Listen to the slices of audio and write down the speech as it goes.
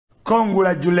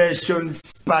Congratulations,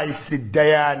 Spicy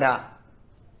Diana.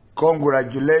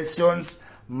 Congratulations,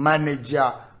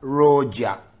 Manager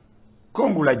Roger.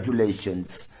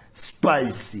 Congratulations,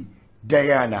 Spicy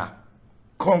Diana.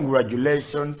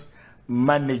 Congratulations,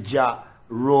 Manager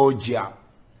Roger.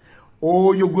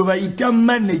 Oyo gwe bayita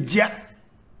manager.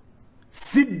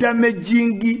 Si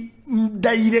damaging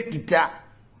director.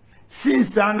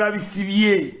 Sinsanga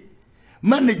bisibye.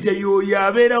 Manager yo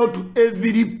yabeerawo to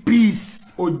every piece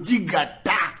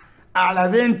ogigata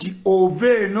alabe nti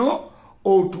oveno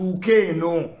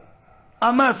otuukeeno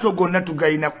amaaso gonna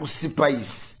tugayina ku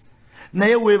Spice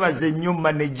naye weebaze nnyo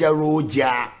Manager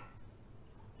Roger.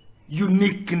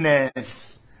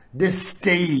 Uniqueness, the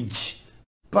stage,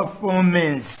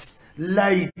 performance,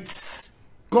 lights.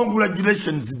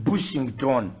 Congratulations,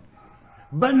 Bushington.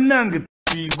 Bannange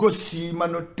tuyigo siima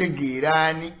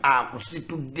notegeerani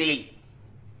akusitudde.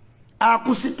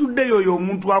 Akusitudde yoyo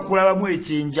omuntu akulabamu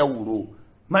ekyenjawulo.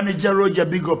 Manager Roger,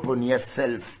 big up on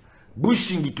yourself.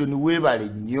 Bushington weebale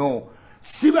nnyo.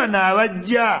 Siba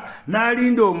n'abajja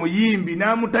n'alinda omuyimbi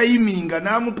n'amutayiminga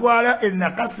n'amutwala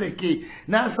ennakaseke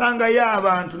n'asangayo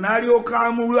abantu n'alyoka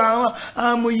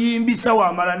amuyimbisa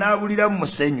wamala n'abulira mu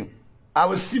musenyu.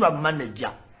 Abo siba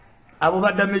manager. Abo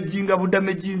badamejinga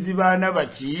budamejinzi baana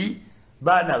baki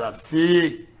baana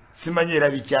baffe simanyi era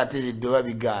bikyateredde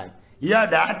babigaanye. Yeah,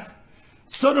 that.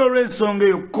 So n'olw'ensonga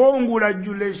eyo,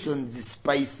 congratulations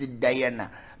Spicy Diana.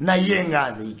 Naye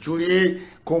nganze ichule.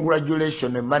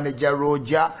 Congratulations Manager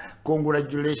Roger.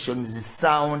 Congratulations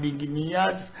sound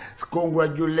engineers.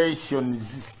 Congratulations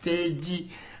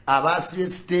stage. Abasibe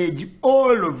stage.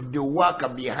 All of the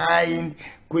work behind.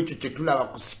 Kwekyo kyetulaba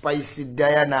ku Spicy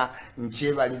Diana.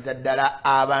 Nkyebaliza ddala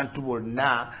abantu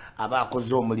bonna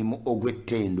abakoze omulimu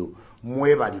ogw'ettendo.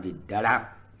 Mwebalire ddala.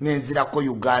 Nenzirako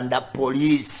Uganda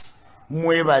Police.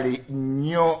 Mwebale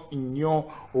nnyo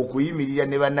okuyimirira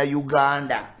ne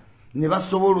bannayuganda ne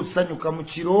basobola okusanyuka mu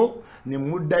kiro ne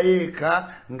muddayo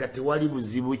eka nga tewali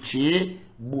buzibu ki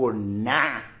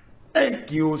bwonna.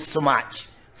 Thank you so much.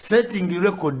 Setting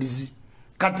records.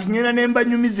 Kati ngenda ne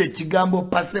mbanyumiza ekigambo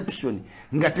perception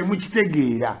nga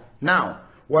temukitegeera. Now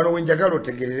wano wenjagala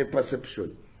otegerere perception.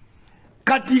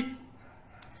 Kati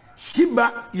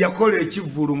Shiba yakola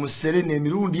ekivulu mu Serena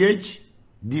emirundi eki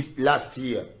this last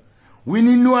year.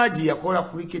 Winnie Nwaji yakola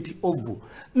cricket oval.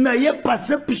 Naye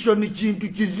perception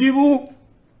kintu kizibu.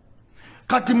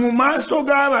 Kati mu maaso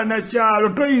g'abanakyalo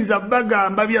toyinza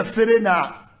bagamba bya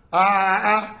Serena.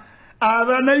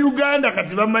 Abana Uganda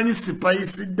kati bamanyi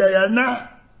Spicy Diana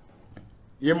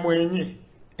ye mwenye.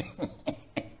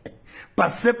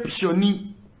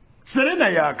 Perception. Serena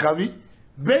ya kabi,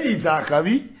 Beiza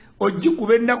akabi,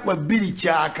 ogikuba ennaku ebbiri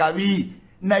kyakabi.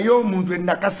 Naye omuntu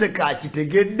ennakaseka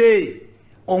akitegedde.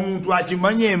 Omuntu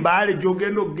akimanye embaale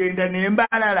gy'ogenda okugenda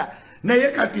n'embalala.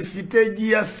 Naye kati stage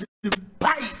ya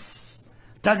Spice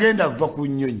tagenda va ku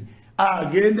nnyonyi.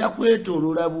 Agenda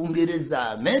kwetoolola Bungereza,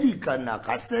 America,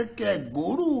 nakaseke,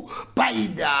 gulu,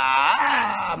 paida,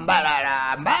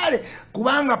 mbalala, mbale.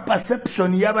 Kubanga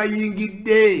perception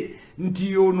yabayingidde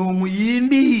nti ono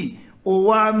omuyimbi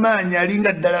ow'amaanyi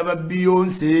alinga ddala ba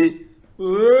Beyonce.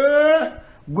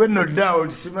 Gwe no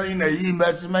doubt simanyi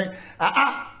nayimba simanyi.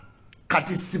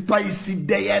 Kati Spicy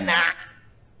Diana.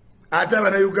 Ate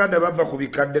abannayuganda bava ku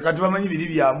bikadde kati bamanyi biri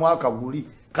bya mwaka guli.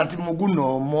 Kati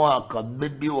muguno omwaka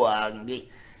baby wange.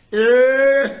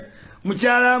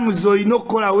 Mukyala muze olina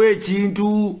okukolawo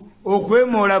ekintu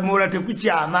okwemoolamoola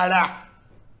tekukyamala.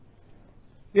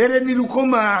 Era ni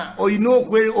lukoma olina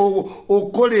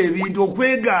okukola ebintu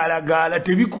okwegaalagaala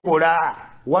tebikola.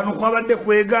 Wano kwabadde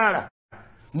kwegaala.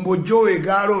 Mbojja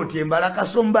oweegaala oti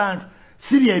embalakaso mu bantu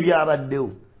siri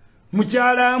ebyabaddewo.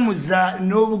 Mukyala muza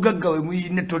n'obugagga we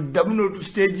muyine toddamu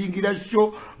n'otustagingira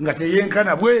show nga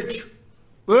teyenkana bwetyo.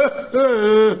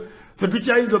 Ffe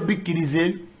tukyayinza obikkiriza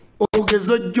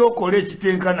ogezo ojja okola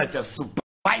ekitenkana kya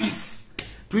Spice.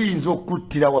 Tuyinza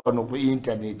okuttira wano ku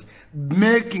internet.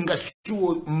 Making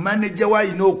sure manager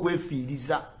wayina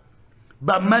okwefiiriza.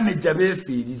 Bamanager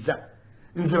beefiiriza.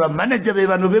 Nze bamanager be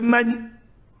bano bemanyi.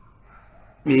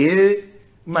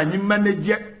 Manyi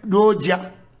Manager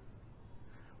Roger.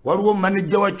 Waliwo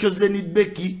manager wa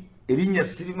𝗂𝗏𝗄𝗃 erinnya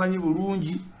sirimanyi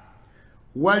bulungi.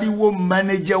 Waliwo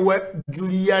manager wa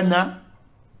Juliana.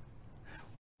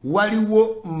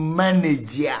 Waliwo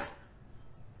manager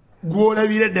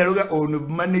gwolabira ddala ono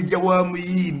manager wa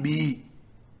muyimbi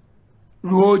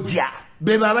Roger.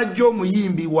 Beba abajja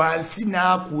omuyimbi wansi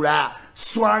n'akula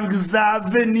Swangs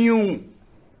Avenue.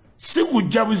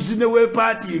 Sikujja buzine we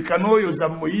party kanoyoza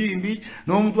muyimbi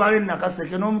n'omutwala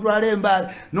ennakaseke n'omutwala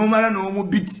embaala n'omala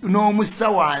n'omussa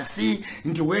wansi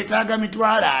nti weetaaga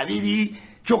mitwalo 2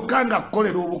 kyokka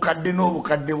kolera obukadde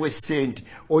n'obukadde bw'essente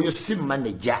oyo si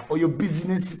manager oyo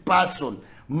business person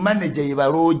manager ye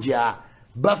balooja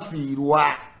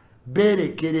bafiirwa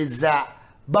beerekereza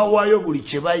bawaayo buli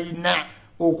kye balina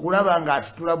okulaba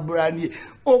ng'asitula brandi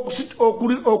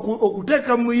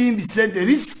okuteeka muyimbi sente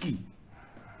risiki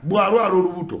bw'alwala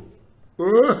olubuto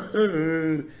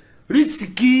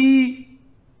risiki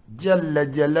jalla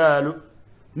jalaalu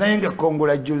naye nga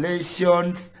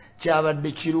congratulations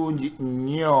kyabadde kirungi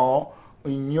nnyo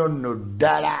nno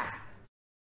ddala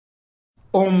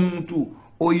omuntu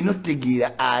oyina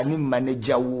otegeera ani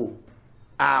manager wo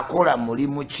akola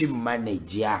mulimu ki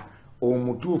manager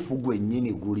omutuufu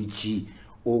gwennyini guli ki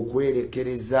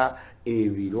okwerekereza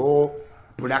ebiro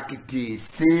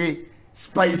practice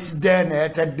spice dana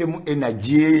yataddemu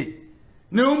energy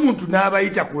naye omuntu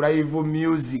n'abayita ku live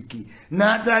music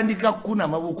n'atandika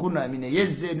kunama bukunami naye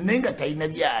zeeno naye nga talina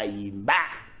byayimba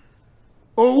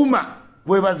ouma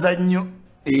kwebaza nnyo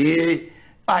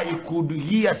I could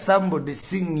hear somebody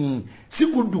singing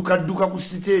sikudduka ku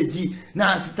stage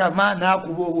n'asitama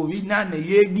n'akuba obubi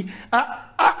n'aneyeegi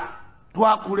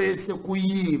twakuleese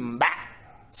kuyimba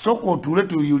soka otule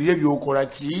tuyulire byokola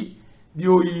ki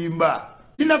byoyimba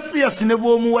inafiyasi ne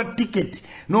bw'omuwa tiketi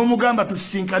n'omugamba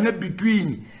tusinkane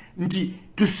between nti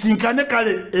tusinkane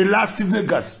kale e Las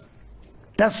Vegas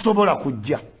tasobola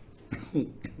kujja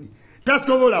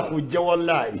tasobola kujja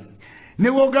wallahi ne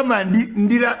wogamba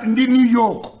ndi New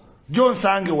York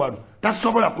jonsange wano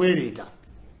tasobola kwereeta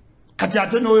kati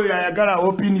ate n'oyo yayagala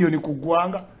opinion ku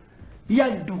ggwanga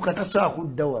yadduka tasobola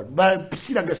kudda wano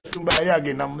basiraga Sumba yali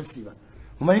agenda musiba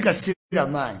omanyi kasira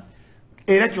maanyi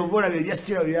era kyova olaba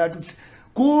ebyasira byatutse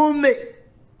kumbe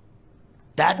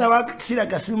taata wa Sira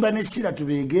Kasumba ne Sira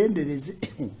tubegendereze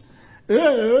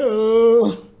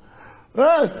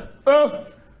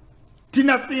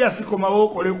Tina Fierce komawo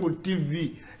okole ku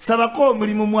TV sabako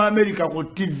omulimu mu America ku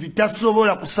TV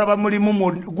tasobola kusaba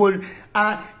mulimu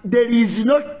there is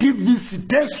no TV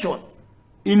station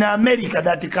in America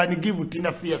that can give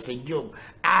Tina Fierce a job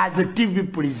as a TV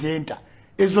presenter.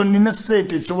 Ezo nina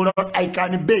sente sobola I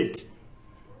can bet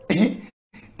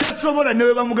tasobola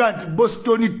newe bamuga nti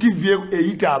Boston TV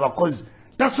eyita abakozi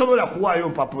tasobola kuwayo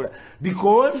mpapula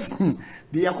because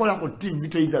byakola ku TV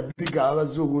toyiza biga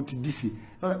abazungu nti this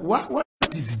what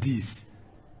is this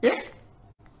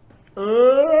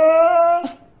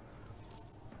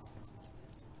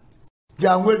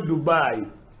jangwe Dubai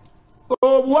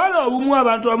obwala obumu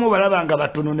abantu bamu balabanga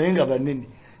batono naye nga banene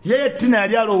yeye Tina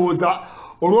yali alowooza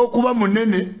olwokuba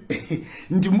munene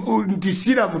nti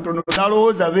Sira mutono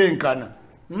nalowooza benkana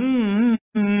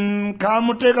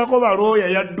kamuteekako balooya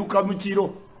yadduka mu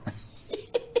kiro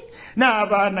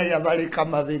n'abaana yabaleka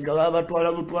mabenga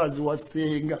babatwala butwazi wa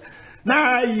ssenga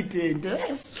n'ayita ente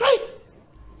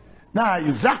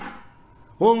n'ayuza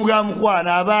omuga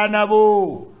mukwana abaana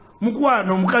bo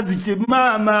mukwana omukazi kye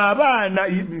maama abaana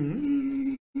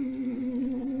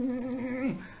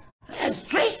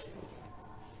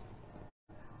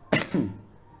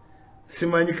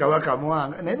simanyi Kabaka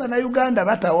Mwanga naye bannayuganda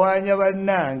batawaanya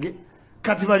bannange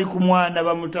kati bali ku mwana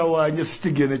bamutawaanya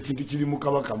sitigena kintu kiri mu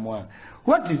Kabaka Mwanga.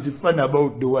 What is fun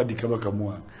about the word Kabaka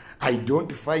Mwanga? I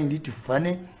don't find it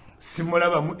funny.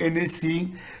 Simulaba mu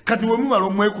anything kati we mumalo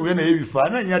mwekubye naye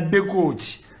bifaananya addeko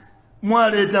ki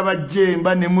mwaleeta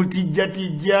bajjemba ne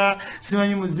mutijjatijja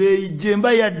simanyi muzeeyi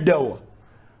jjemba yaddawa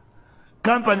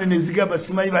kampani ne zigamba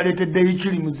simanyi baleetedde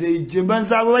Ichuli muzeeyi jjemba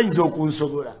nsaabo bayinza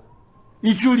okunsobola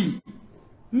Ichuli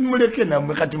muleke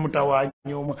namwe kati mutawaanya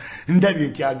omwo ndabye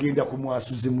nti agenda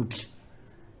kumwasuze muti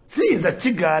siyinza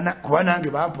kigaana kuba nange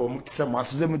bampa omukisa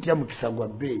mwasuze mutya mukisa gwa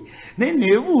bbeeyi naye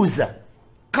neebuuza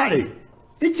kale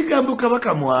ekigambo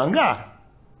Kabaka Mwanga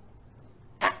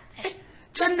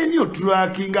channe nyo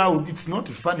tracking out it's not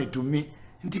funny to me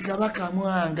nti Kabaka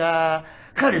Mwanga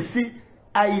kale si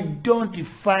I don't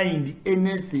find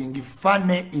anything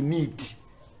funny in it.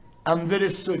 I'm very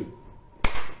sorry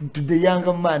to the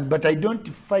younger man, but I don't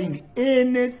find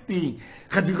anything.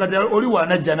 Kati oli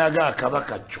wana janaga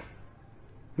Kabaka cho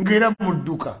ngera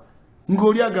mudduka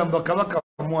ngoli agamba Kabaka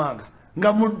Mwanga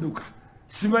nga mudduka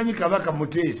simanyi Kabaka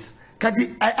Muteesa kati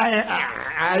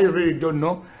I really don't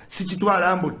know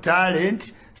sichitwala mbu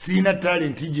talent sina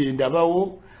talent ije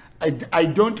ndabawo I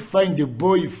don't find the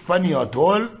boy funny at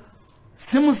all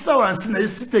simusawa nsina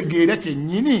yesitegeera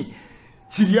kyennyini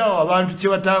kiryawo abantu kye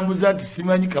batambuza nti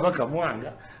simanyi Kabaka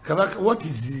Mwanga Kabaka what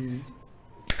is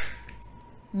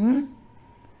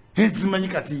simanyi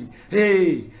kati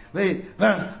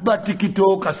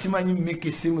batikitoka simanyi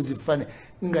mmeke simu zifane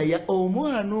nga ya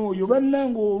omwana oyo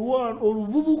bannanga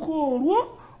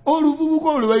oluvubuka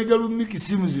olwo bayita lumiki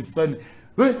simu zifane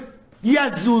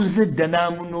yazunze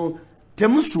dda muno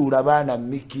temusuula baana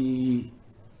miki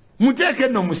muteeke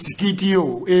no musikiti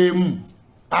yo emu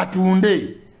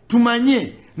atunde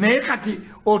tumanye naye kati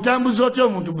otambuza otya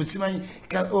omuntu busimanyi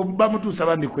bamutuusa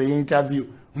bambi ku interview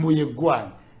mbuye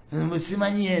ggwana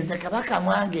busimanyi yenze kabaka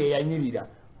mwange eyanyirira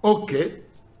okay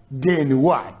then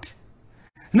what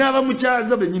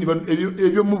n'abamukyaza bennyini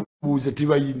ebyo mubuuze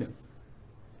tibayina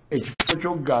ekifo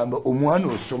ky'okugamba omwana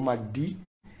osoma ddi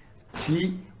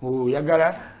ki oyagala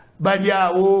bali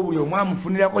awo buli omu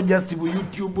amufunirako just bu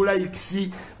YouTube likes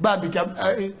babita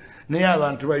naye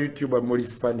abantu ba YouTube muli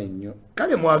fane nnyo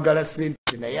kale mwagala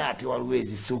sente naye ate waliwo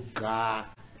ezisukka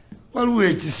waliwo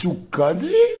ekisukka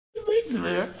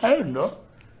I don't know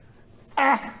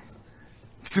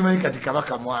simanyi kati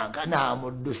kabaka mwanga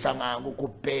namuddusa mangu ku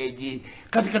peegi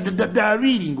kati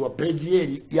dariringi wa peegi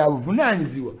eri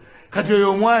yabuvunaanyizibwa kati oyo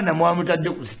omwana mwamutadde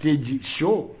ku stage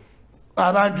show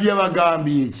abantu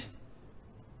yabagambye eki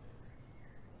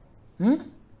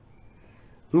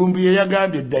Lumbi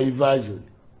yagambye diversion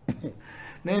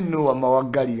ne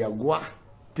𝗏𝗏 yagwa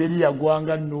teri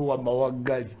yagwanga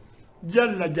𝗏𝗏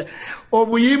jalla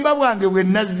obuyimba bwange bwe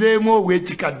nazeemu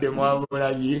obwekikadde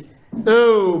mwabulabye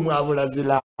mwabulazi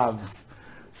love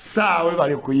saawe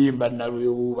bali kuyimba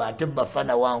nalwewuuba ate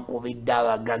bafana wankubidde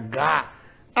abagagga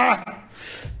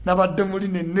nabadde muli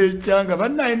neneekyanga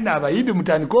bannaye naabayimbi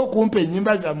mutandika okumpa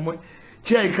ennyimba zammwe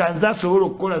kyayikanza asobola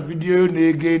okukola vidiyo yo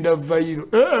negenda vairo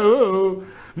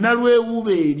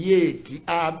nalwewuuba eryeti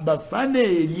abafana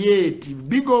eryeti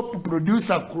big up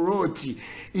producer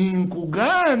𝗏𝗏𝗃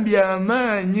nkugambye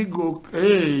amaanyi go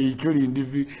kyoli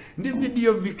ndi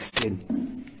video vixen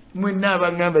mwenna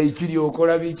abangamba ekiri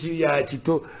okola biki ya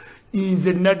kito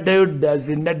nze naddayo dda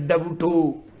ze nadda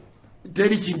buto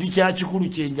teri kintu kyakikulu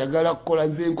kyenjagala kukola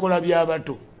nze nkola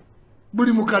byabato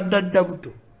buli mukaddadda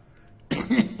buto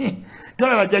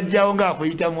tolaba jajjawo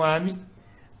ngaakuyita mwami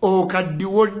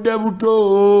okaddiwo dda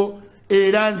buto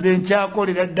era nze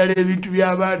nkyakolera ddala ebintu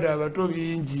by'abaana abato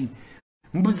bingi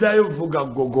mbuzaayo vuga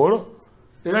gogolo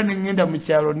era neŋŋenda mu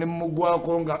kyalo ne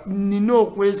mugwako nga nina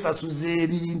okwesasuza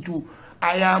ebintu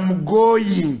I am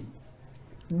going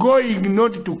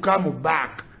not to come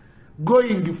back,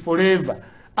 going forever.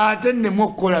 Ate nemu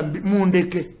okukola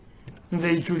mundeke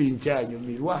nze ikyuli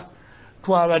nkyanyumirwa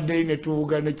twabadde ne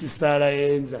tuvuga ne kisaala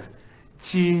yenza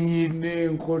kiyine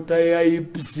enkota ya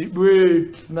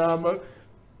𝗏𝗏𝗃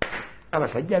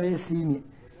abasajja beesiimye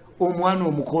omwana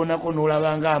omukoonako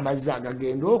n'olabanga amazzi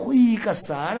agagenda okuyiika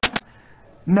saala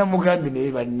namugambye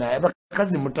naye bannaye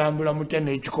abakazi mutambula mutya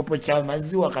n'ekikopo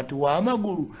ky'amazzi wakati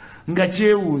w'amagulu nga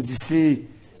kyewunzise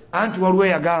anti waliwo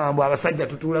yagamba mbu abasajja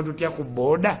tutuula tutya ku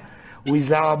booda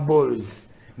with our balls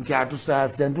nti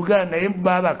atusaasira ntugala naye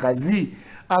mba abakazi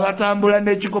abatambula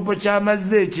n'ekikopo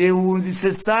ky'amazzi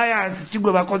ekyewunzise sayansi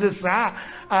kigwe bakozesa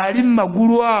ali mu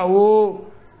magulu awo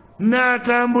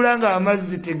n'atambula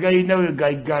ng'amazzi tegayina we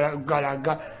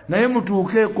galaga naye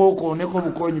mutuukeeko okooneko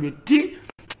bukonyi be ti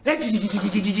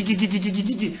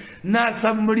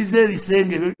n'asammuliza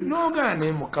ebisenge n'ogana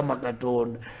naye Mukama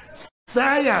Katonda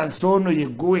sayansi ono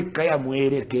yeggwe wekka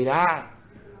yamwerekera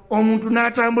omuntu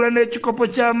n'atambula n'ekikopo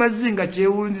ky'amazzi nga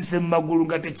kyewunzise mu magulu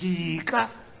nga tekiyiika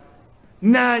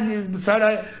nanyi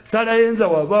sala yenza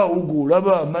waba awuga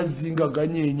olaba amazzi nga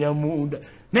ganyeenya munda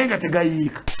naye nga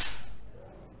tegayiika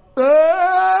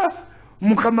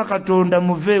Mukama Katonda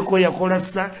muveeko yakola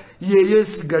sa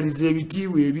yeyeesigaliza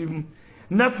ebitiibwa ebimu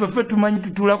naffe ffe tumanyi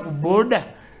tutula ku booda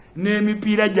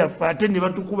n'emipiira gyaffe ate ne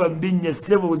batukuba mbinnya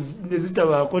ssebo ne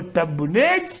zitabaako tabbu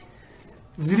neeki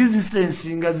ziri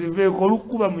zisensinga ziveeko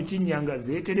olukuba mu kinnya nga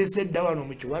zeeterese dda wano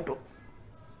mu kiwato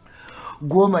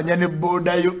gw'omanya ne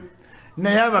boodayo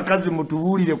naye abakazi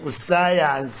mutubuulire ku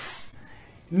sayansi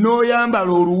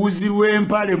n'oyambala oluwuzi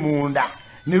lw'empale munda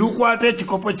ne lukwata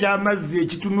ekikopo ky'amazzi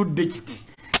ekitunudde kiti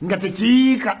nga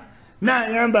tekiyiika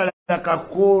n'ayambala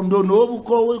akakondo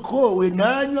n'obukowekoowe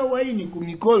n'anywa wayini ku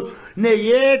mikolo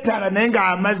neyeetala naye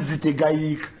ng'amazzi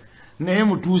tegayiika naye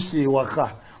mutuuse ewaka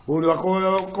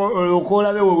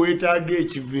okolabe we weetaaga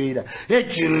ekiveera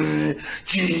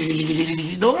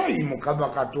obayi Mukama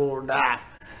Katonda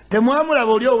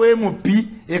temwamulaba oli ow'emupi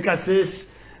ekaseesi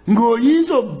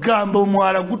ng'oyinza okugamba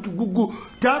omwala gutugugu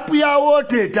taapu ya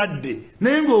woota etadde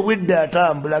naye ng'obwedde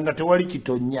atambula nga tewali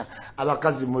kitonnya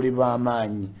abakazi muli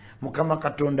b'amaanyi Mukama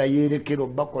Katonda yeerekera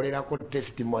obbakolerako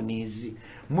testimonies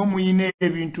mwe muyina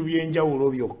ebintu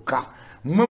by'enjawulo byokka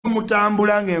mwe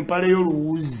mutambula ng'empale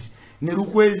y'oluwuzi ne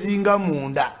lukwezinga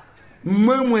munda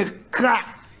mwe mwekka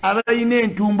abalina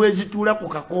entumbu ezituula ku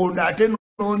kakonda ate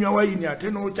n'onywa wayini ate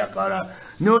n'okyakala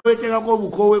n'obeetekako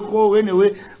obukowekoowe newe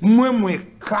mwe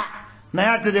mwekka naye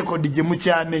ate rekodi gye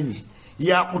mukyamenye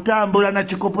ya kutambula na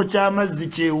kikopo ky'amazzi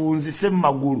kyewunzise mu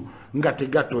magulu nga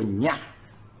tegatonya.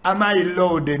 Am I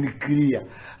loud and clear?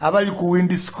 Abali ku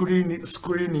wind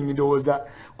screening ndowooza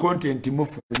content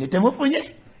mufunye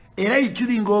temufunye era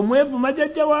ikiringa omwevu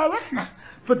majajja w'abaana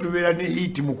ffe tubeera ne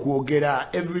hit mu kwogera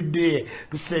everyday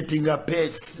to setting a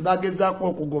pace bagezaako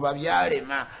okugoba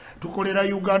byalema tukolera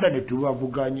Uganda ne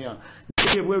tubavuganya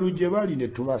ebweru gye bali ne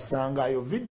tubasangayo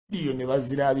video ne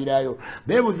bazirabirayo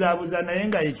beebuzaabuza naye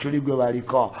nga ekyo ligwe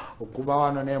baliko okuva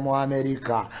wano ne mu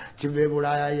America kiva e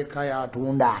Bulaaya yekka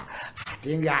yatunda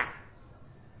ate nga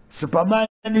Superman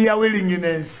ya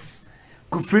willingness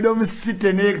ku Freedom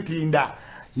City netinda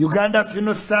Uganda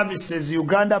Funeral Services,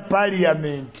 Uganda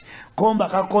Parliament,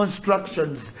 Kombaka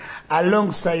Constructions,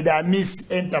 alongside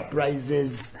Amiss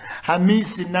Enterprises,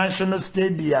 Amiss National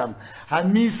Stadium,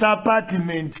 Amiss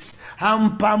Apartments,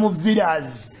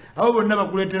 𝗦𝗵𝗵𝗵𝗵. Abo bonna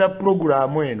bakuleetera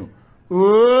programu eno.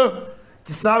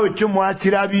 Kisaawe kyo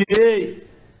mwakirabye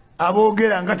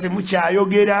aboogera nga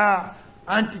temukyayogera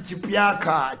anti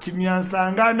kipyaka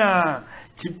kimyansangana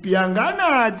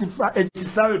kipyangana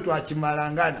ekisaawe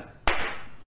twakimalangana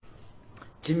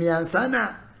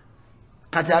kimyansana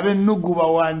kati ab'ennugu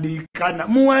bawandiikana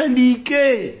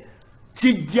muwandiike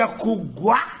kijja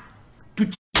kuggwa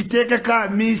tukiteekeko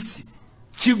Amiss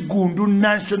Kiggundu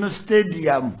National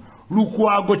Stadium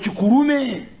Lukwago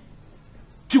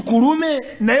kikulume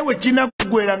naye we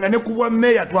kinaggweranga ne ku bwa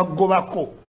meeya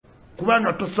twagobako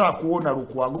kubanga tosobola kuwona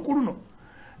Lukwago ku luno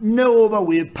ne oba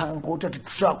weepanga otati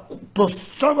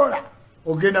tosobola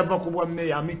ogenda va ku bwa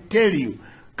meeya amiteliyo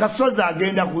Kasozi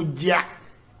agenda kujja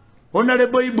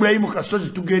Honorable Ibrahim Kasozi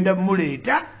tugenda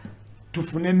muleeta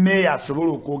tufune meeya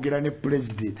asobola okwogera ne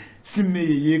president si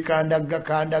meeya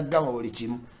yeekandagga mu buli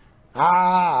kimu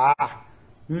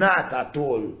not at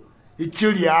all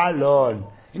ikyuli alone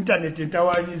internet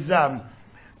entawanyizaamu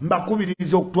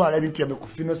mbakubiriza okutwala ebintu byammwe ku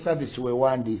Funeral Service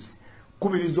weewandiise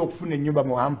nkukubiriza okufuna ennyumba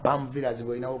mu 𝗦𝗵𝗵𝗵𝗵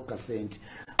bw'olinawo kasente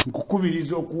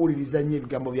nkukubiriza okuwuliriza nnyo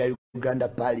ebigambo bya Uganda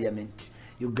Parliament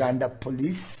Uganda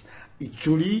Police,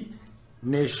 Ichuli,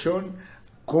 Nation,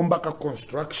 Kombaka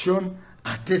Construction,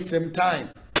 at the same time.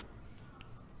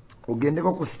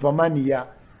 Ugendeko ku Supermania,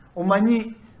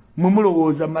 omanyi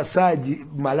mumulowooza masaji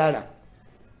malala.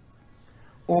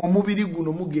 Omubiri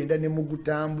guno mugenda ne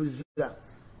mugutambuza.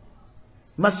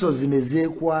 Masozi ne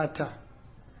zeekwata.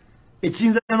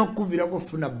 Ekiyinza n'okuviirako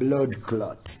kufuna blood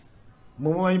clot.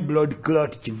 Mumanyi blood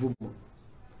clot kivumu.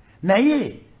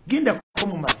 Naye genda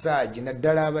mu massage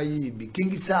naddala abayibi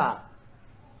kingisa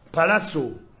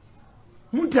palaso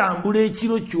mutambula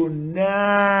ekiro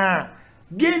kyonna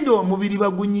genda omubiri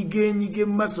bagunyigenyige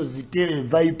mu masozi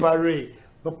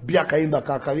𝗕𝗏𝗍𝗍𝗍𝗍𝗍𝗍𝗍𝗍𝗍𝗍 byaka yimba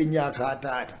kakabenya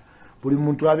akataata buli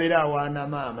muntu abeera awaana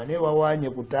maama naye wawaanye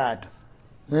ku taata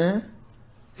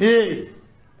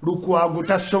Lukwago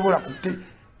tasobola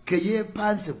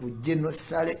keyeepanse ku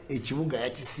Genosale ekibuga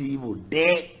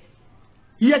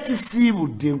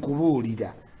yakisiibudde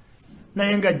nkubuulira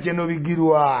naye nga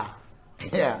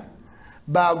𝗦𝗵𝗵𝗍𝗀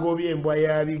bagobye embwa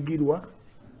yabigirwa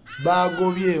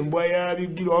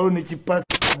waliwo ne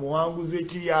kipasita muwanguzi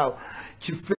ekiri awo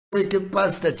kifeeke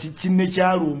pasita kinne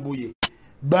kyalumbuye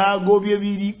bagobye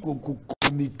biri ku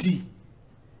komiti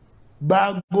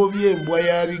bagobye embwa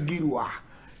yabigirwa.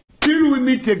 Till we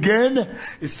meet again,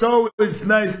 it's always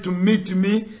nice to meet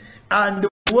me. And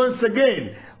once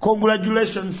again,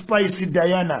 congratulations, 𝗖𝗍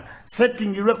Diana,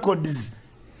 setting records,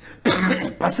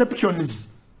 perceptions.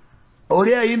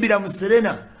 Oli ayimbira mu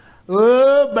Serena.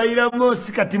 Bayiramu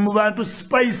sikati mu bantu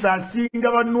𝗖𝗍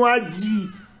asinga banwaji.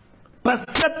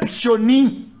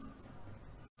 Perceptioni.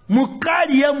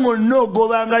 Mukali ya mwonna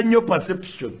ogobanga nnyo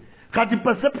perception. Kati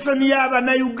perception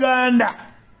y'abana Uganda.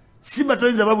 Simba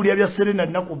toyinza babulya bya Serena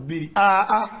nnaku bbiri.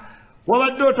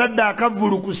 Wabadde otadde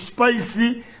akavulu ku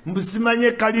𝗖𝗍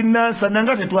mbusimanye kalinansa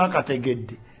nanga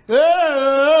tetwakategedde.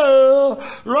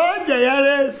 Roja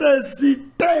yalese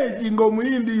stage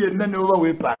ng'omuyimbi yenna ne oba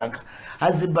weepanga.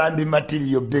 Azibandi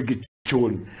material big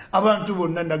tune. Abantu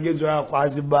bonna nagezo kwa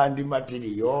azibandi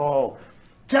material.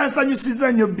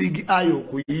 Kyansanyusiza nnyo Big Eye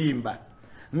okuyimba.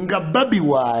 Nga babi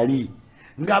waali.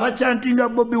 Nga abachantinga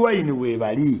Bobi Wine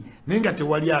weebali. Nenga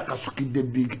tewali akasukidde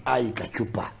Big Eye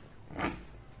kacupa.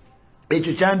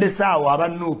 Ekyo kyandese awo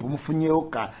abanuupu mufunyewo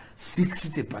ka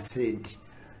 60%.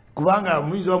 Kubanga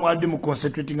muyinza wamwadde mu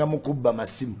concentrating mu kubba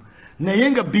masimu.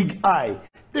 Naye nga Big Eye,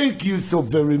 thank you so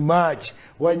very much.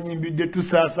 Wanyimbidde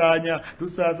tusaasanya.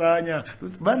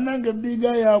 Bannange Big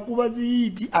Eye akuba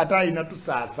ziyiti ate alina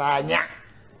tusaasanya.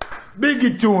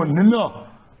 Big tune, no.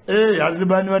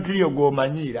 Azibani material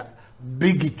g'omanyiira.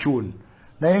 Big tune.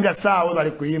 Naye nga saawe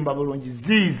bali kuyimba bulungi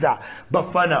ziiza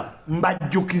bafana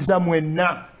mbajjukiza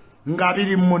mwenna. nga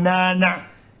 28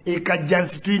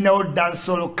 ekajjansi tulinawo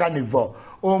dansolo carnival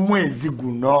omwezi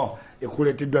guno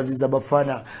ekuleteddwa ziza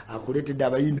bafana akuletedde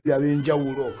abayimbi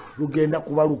ab'enjawulo lugenda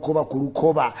kuba lukoba ku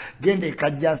lukoba genda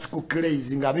ekajjansi ku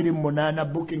craze nga 28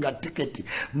 booking a ticket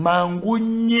mangu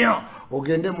nnyo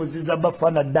ogende mu ziza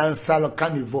bafana dansolo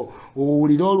carnival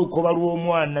owulire olukoba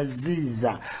lw'omwana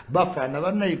ziza bafana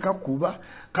bannaye kakuba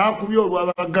kakubye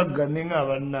olw'abagagga nenga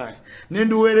bannaye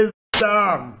nenduweereza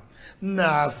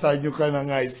nasanyuka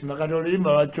nangaisima kati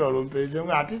oluyimba lwaki olumpeeze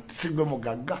nga ate sigwe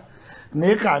mugagga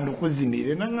naye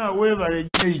kandukuzinire nanga weebale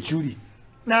nnyo ikyuli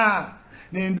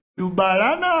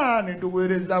nendubalana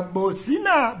nenduweereza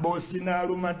bosina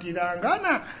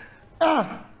alumatirangana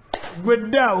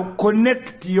gweddaawo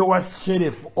connect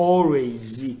yourself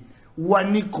always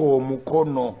wanika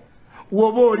omukono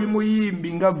woba oli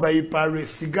muyimbi nga 𝗲𝗚𝘅𝗲𝗏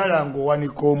sigala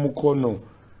ng'owanika omukono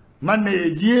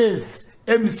manage yes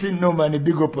MC Norman,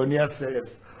 big up on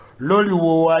yourself. Loli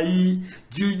wowai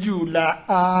jujula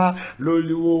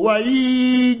loli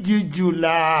wowai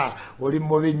jujula oli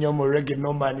movi nyomo reggae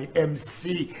Norman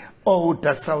MC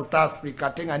outa South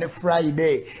Africa tenga ne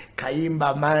Friday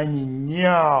kayimba manyi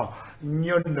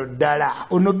nyo no dala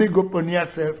ono big up on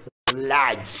yourself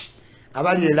large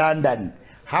abali London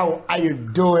how are you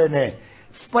doing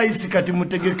Spicy kati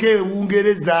mutegeke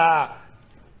Uingereza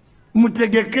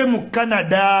mutegeke mu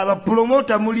Canada ba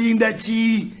promota mulinda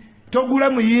ki togula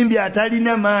muyimbi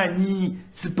atalina maanyi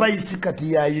Spicy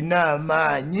kati yayina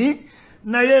amaanyi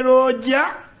naye roja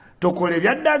tokole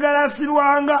bya ddagala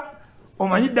silwanga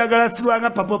omanyi ddagala silwanga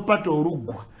papo pato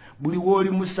olugwa buli woli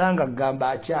musanga gamba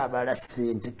akyabala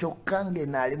sente kyokka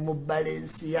ngena ali mu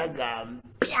balance ya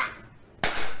gambya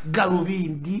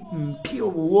galubindi mpyo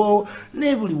obuwo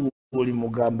ne buli woli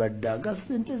mugamba ddaga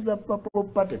sente za papo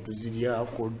pato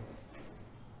tuziryako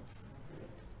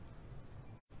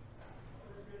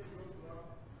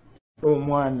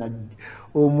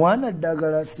omwana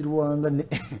ddagala silwanga ne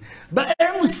ba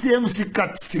MC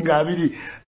katsinga abiri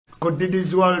ko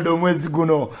Diddy's World omwezi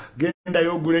guno genda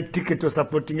yogule ticket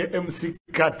supporting MC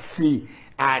Katsi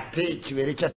ate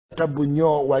kibere kya tabu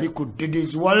nnyo wali ku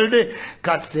Diddy's World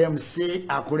Katsi MC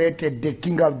akulete the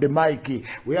king of the mic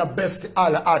we are best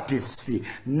all artists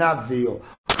Navio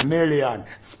Million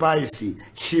Spicy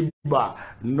Shiba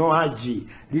Nohaji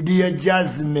Lydia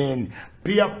Jasmine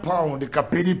Pia Pound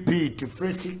Kapiripiti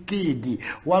Fresh Kid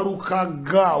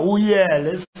Walukaga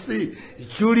Uyelesi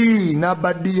Chuli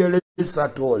Nabadi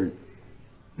at all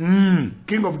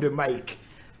king of the mic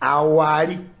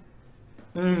awali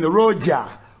Roger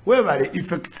webale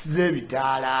effects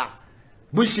zebitala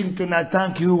Bushington I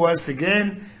thank you once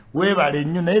again webale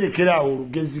nnyo nayerekera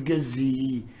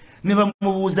olugezigezi ne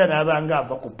bamubuuza n'abanga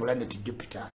ava ku planet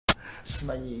Jupiter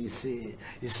simanyi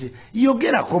isi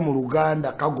yogerako mu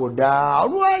Luganda kagoda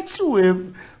lwaki we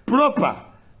proper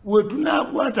we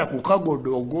tunakwata ku kagoda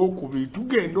ogwokubiri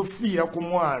tugenda ofiira ku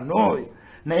mwana oyo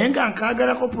naye nga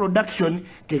nkagalako production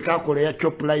kekakola ya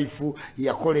Chop Life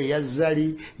yakola ya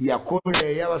Zali yakola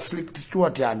ya Sleep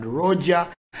Stewart and Roger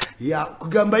ya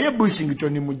kugamba ye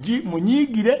Bushington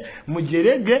munyigire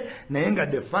mujerege naye nga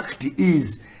the fact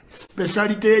is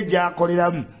speciality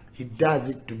jakoleramu he does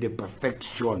it to the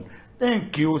perfection.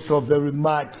 Thank you so very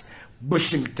much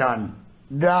Bushington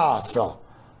dasa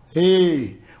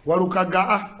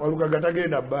walukaga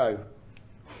tagenda bayo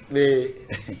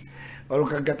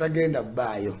walukagatagenda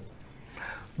bayo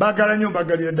bagala nyo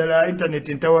bagalira dala internet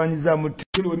ntawanyiza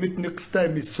mutili we meet next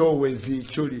time is always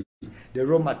chuli the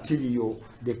raw material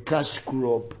the cash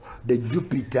crop the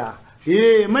Jupiter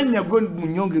manya go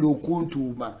munyongero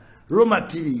okuntuma raw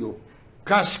material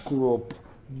cash crop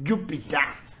Jupiter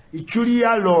ichuli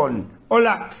alone all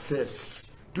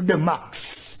access to the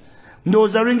max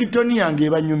ndoza ringtone yange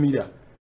banyumira